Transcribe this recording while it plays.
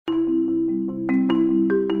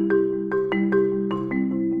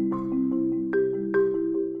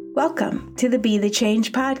Welcome to the Be the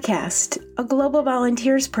Change podcast, a Global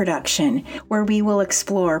Volunteers production where we will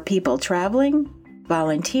explore people traveling,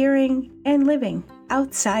 volunteering, and living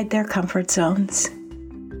outside their comfort zones.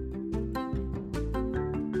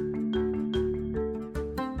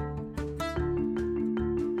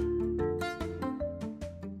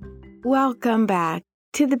 Welcome back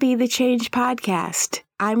to the Be the Change podcast.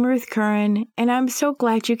 I'm Ruth Curran, and I'm so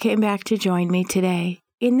glad you came back to join me today.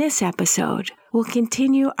 In this episode, we'll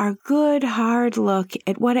continue our good, hard look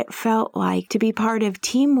at what it felt like to be part of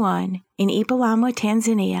Team One in Ipalamwa,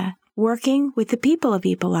 Tanzania, working with the people of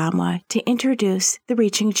Ipalamwa to introduce the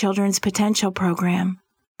Reaching Children's Potential program.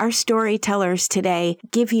 Our storytellers today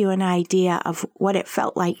give you an idea of what it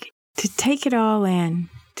felt like to take it all in,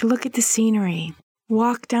 to look at the scenery,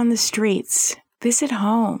 walk down the streets, visit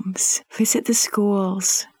homes, visit the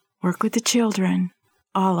schools, work with the children,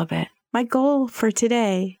 all of it. My goal for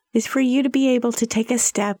today is for you to be able to take a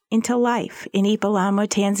step into life in Ipalamwa,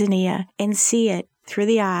 Tanzania, and see it through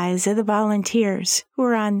the eyes of the volunteers who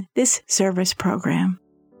are on this service program.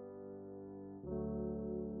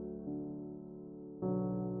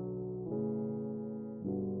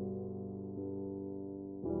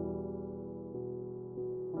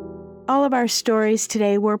 All of our stories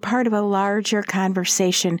today were part of a larger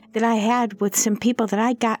conversation that I had with some people that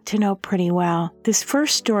I got to know pretty well. This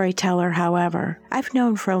first storyteller, however, I've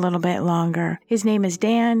known for a little bit longer. His name is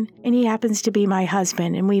Dan, and he happens to be my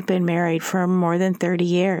husband, and we've been married for more than 30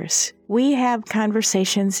 years. We have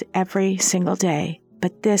conversations every single day,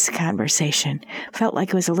 but this conversation felt like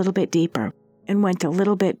it was a little bit deeper and went a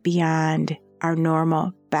little bit beyond our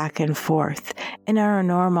normal back and forth and our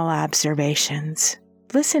normal observations.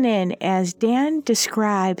 Listen in as Dan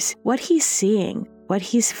describes what he's seeing, what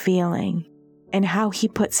he's feeling, and how he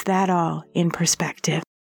puts that all in perspective.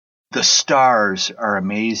 The stars are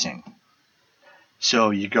amazing. So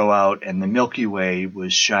you go out and the Milky Way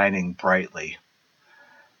was shining brightly.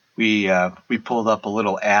 We pulled up a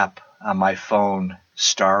little app on my phone,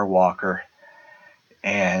 Star Walker,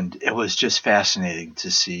 and it was just fascinating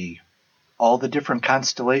to see all the different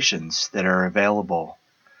constellations that are available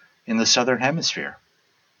in the Southern Hemisphere.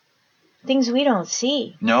 Things we don't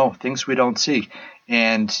see. No, things we don't see.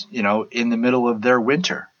 And, in the middle of their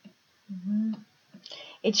winter. Mm-hmm.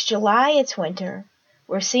 It's July, it's winter.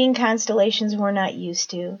 We're seeing constellations we're not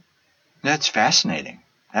used to. That's fascinating.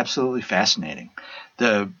 Absolutely fascinating.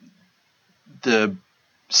 The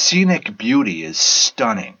scenic beauty is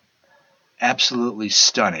stunning. Absolutely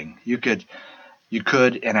stunning. You could,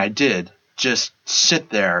 and I did, just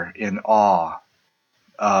sit there in awe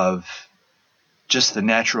of just the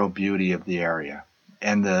natural beauty of the area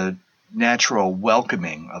and the natural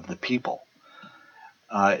welcoming of the people.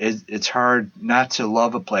 It's hard not to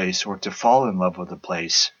love a place or to fall in love with a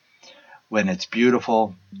place when it's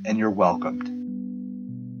beautiful and you're welcomed.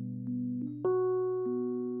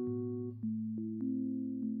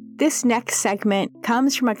 This next segment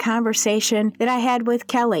comes from a conversation that I had with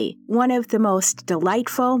Kelly, one of the most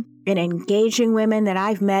delightful and engaging women that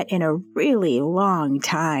I've met in a really long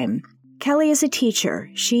time. Kelly is a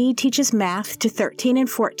teacher. She teaches math to 13 and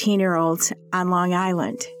 14-year-olds on Long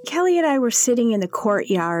Island. Kelly and I were sitting in the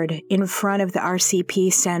courtyard in front of the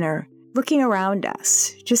RCP Center, looking around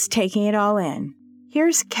us, just taking it all in.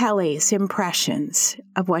 Here's Kelly's impressions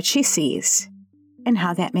of what she sees and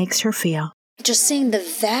how that makes her feel. Just seeing the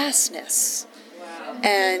vastness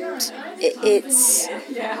and it's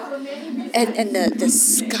and the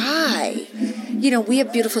sky. We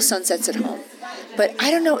have beautiful sunsets at home. But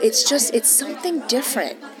I don't know, it's something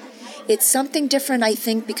different. It's something different, I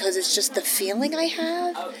think, because it's just the feeling I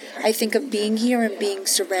have. I think of being here and being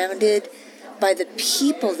surrounded by the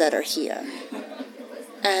people that are here.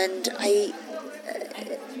 And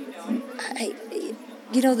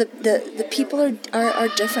the people are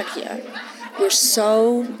different here. We're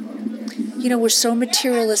so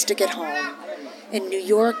materialistic at home. In New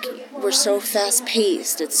York, we're so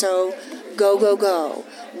fast-paced. It's so go, go, go.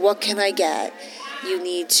 What can I get? You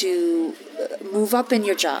need to move up in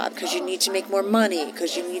your job because you need to make more money,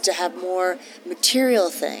 because you need to have more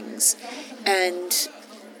material things. And,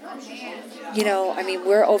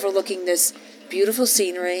 we're overlooking this beautiful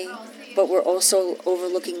scenery, but we're also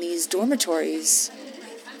overlooking these dormitories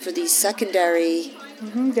for these secondary...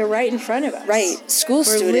 Mm-hmm. They're right in front of us. Right. School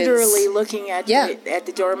students. We're literally looking at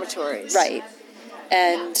the dormitories. Right.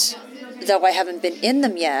 And though I haven't been in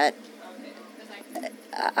them yet,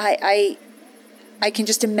 I can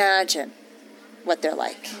just imagine what they're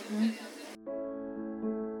like. Mm-hmm.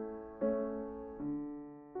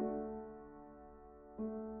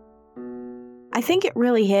 I think it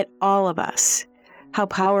really hit all of us how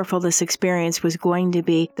powerful this experience was going to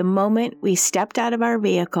be the moment we stepped out of our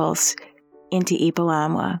vehicles into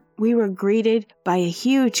Ipalamwa. We were greeted by a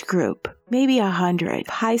huge group, maybe 100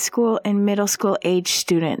 high school and middle school age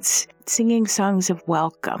students, singing songs of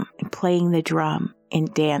welcome and playing the drum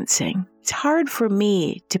and dancing. It's hard for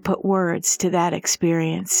me to put words to that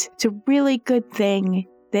experience. It's a really good thing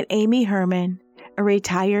that Amy Herman, a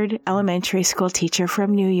retired elementary school teacher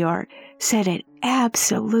from New York, said it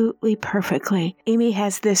absolutely perfectly. Amy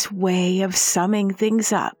has this way of summing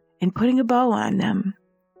things up and putting a bow on them.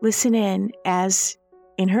 Listen in as,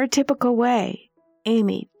 in her typical way,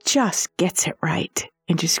 Amy just gets it right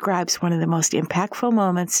and describes one of the most impactful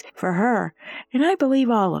moments for her, and I believe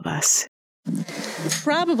all of us.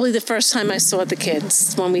 Probably the first time I saw the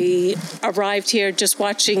kids when we arrived here, just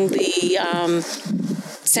watching the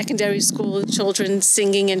secondary school children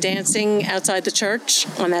singing and dancing outside the church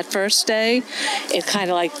on that first day. It kind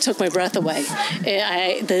of like took my breath away.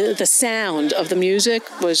 The sound of the music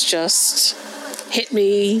was just hit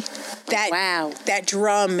me. Wow. That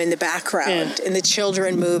drum in the background and the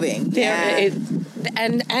children moving. Yeah.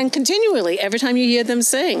 And continually, every time you hear them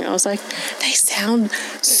sing, I was like, they sound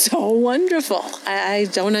so wonderful. I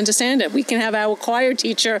don't understand it. We can have our choir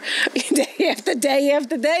teacher day after day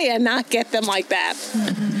after day and not get them like that.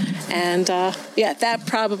 Mm-hmm. And that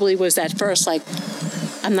probably was that first, like,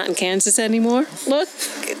 I'm not in Kansas anymore. Look,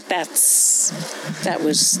 that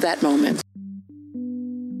was that moment.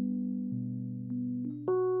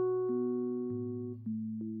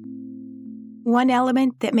 One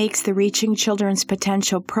element that makes the Reaching Children's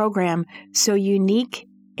Potential program so unique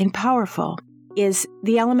and powerful is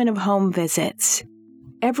the element of home visits.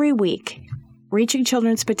 Every week, Reaching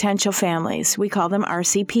Children's Potential families, we call them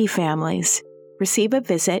RCP families, receive a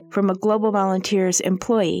visit from a Global Volunteers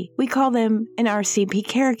employee. We call them an RCP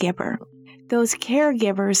caregiver. Those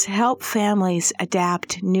caregivers help families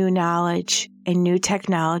adapt new knowledge and new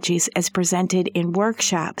technologies as presented in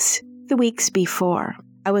workshops the weeks before.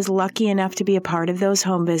 I was lucky enough to be a part of those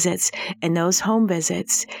home visits, and those home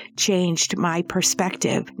visits changed my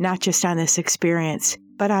perspective, not just on this experience,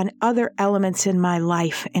 but on other elements in my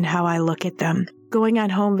life and how I look at them. Going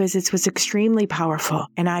on home visits was extremely powerful,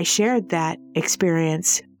 and I shared that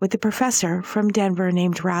experience with a professor from Denver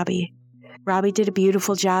named Robbie. Robbie did a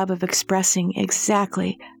beautiful job of expressing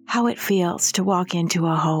exactly how it feels to walk into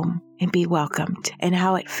a home and be welcomed, and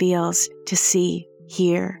how it feels to see,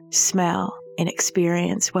 hear, smell, and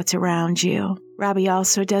experience what's around you. Robbie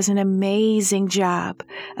also does an amazing job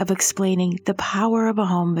of explaining the power of a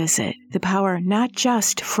home visit, the power not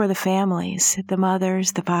just for the families, the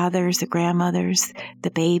mothers, the fathers, the grandmothers,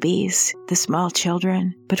 the babies, the small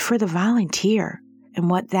children, but for the volunteer and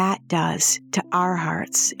what that does to our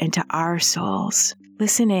hearts and to our souls.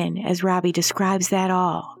 Listen in as Robbie describes that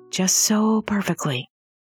all just so perfectly.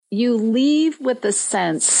 You leave with the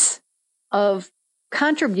sense of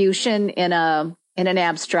contribution in an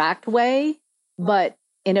abstract way, but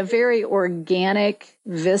in a very organic,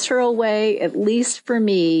 visceral way. At least for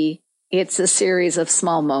me, it's a series of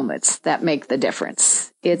small moments that make the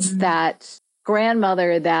difference. It's that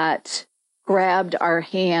grandmother that grabbed our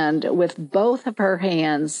hand with both of her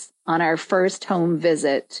hands on our first home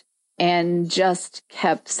visit and just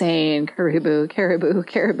kept saying, "Caribou, caribou,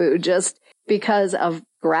 caribou," just because of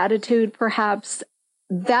gratitude, perhaps.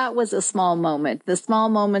 That was a small moment. The small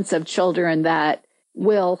moments of children that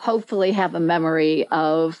will hopefully have a memory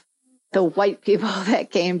of the white people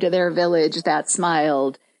that came to their village that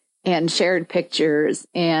smiled and shared pictures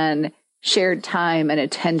and shared time and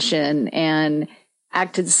attention and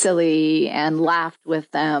acted silly and laughed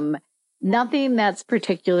with them. Nothing that's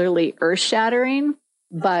particularly earth-shattering,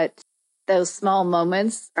 but those small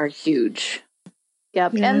moments are huge.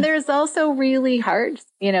 Yep. Yeah. And there's also really hard,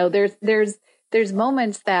 there's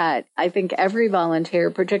moments that I think every volunteer,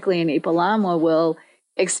 particularly in Ipalamwa, will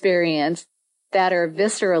experience that are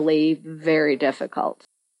viscerally very difficult.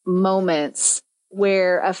 Moments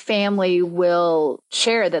where a family will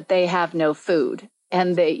share that they have no food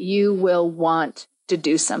and that you will want to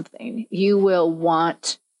do something. You will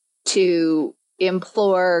want to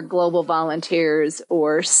implore global volunteers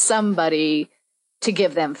or somebody to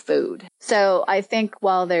give them food. So I think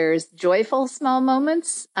while there's joyful small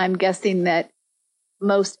moments, I'm guessing that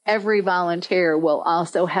most every volunteer will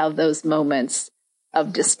also have those moments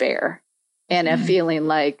of despair and a feeling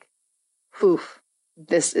like,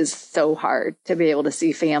 this is so hard to be able to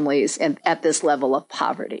see families at this level of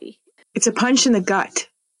poverty. It's a punch in the gut.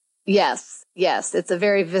 Yes. It's a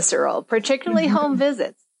very visceral, particularly home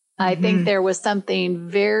visits. I think there was something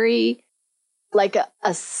very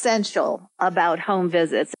essential about home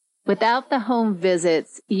visits. Without the home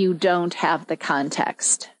visits, you don't have the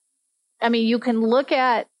context. I mean, you can look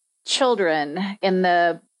at children in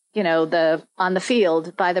on the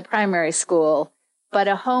field by the primary school, but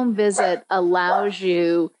a home visit allows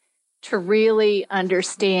you to really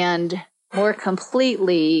understand more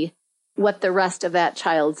completely what the rest of that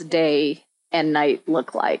child's day and night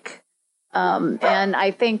look like. And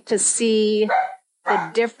I think to see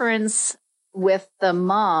the difference with the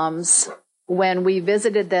moms when we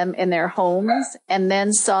visited them in their homes and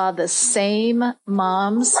then saw the same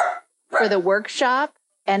moms for the workshop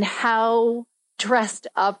and how dressed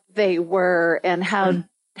up they were and how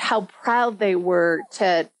proud they were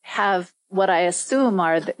to have what I assume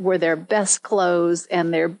were their best clothes,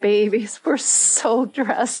 and their babies were so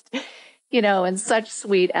dressed, in such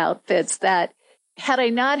sweet outfits that had I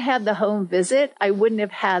not had the home visit, I wouldn't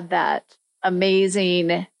have had that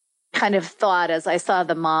amazing kind of thought as I saw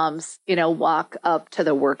the moms, walk up to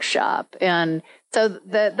the workshop. And so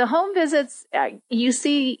the home visits, you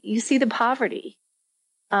see the poverty.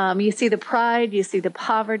 You see the pride, you see the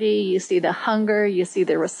poverty, you see the hunger, you see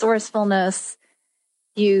the resourcefulness,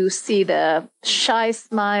 you see the shy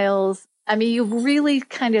smiles. I mean, you really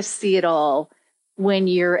kind of see it all when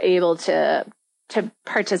you're able to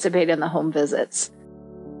participate in the home visits.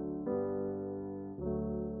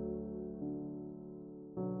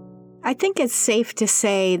 I think it's safe to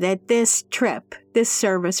say that this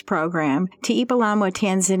service program to Ipalamwa,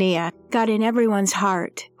 Tanzania, got in everyone's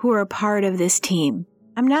heart who are a part of this team.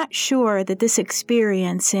 I'm not sure that this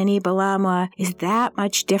experience in Ipalamwa is that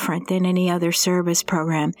much different than any other service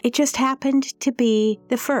program. It just happened to be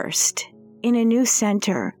the first in a new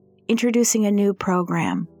center, introducing a new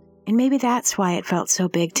program. And maybe that's why it felt so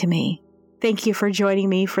big to me. Thank you for joining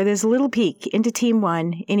me for this little peek into Team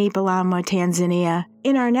 1 in Ipalamwa, Tanzania.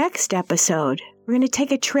 In our next episode, we're going to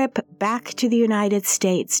take a trip back to the United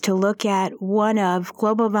States to look at one of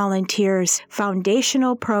Global Volunteers'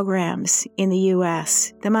 foundational programs in the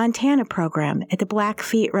U.S., the Montana program at the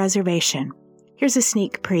Blackfeet Reservation. Here's a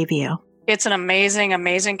sneak preview. It's an amazing,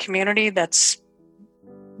 amazing community that's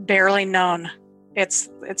barely known. It's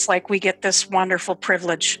like we get this wonderful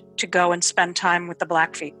privilege to go and spend time with the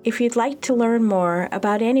Blackfeet. If you'd like to learn more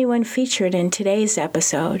about anyone featured in today's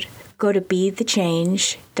episode, go to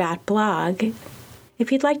BeTheChange.blog.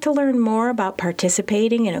 If you'd like to learn more about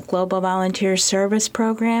participating in a Global Volunteer Service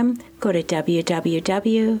program, go to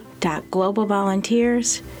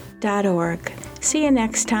www.globalvolunteers.org. See you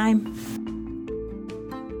next time.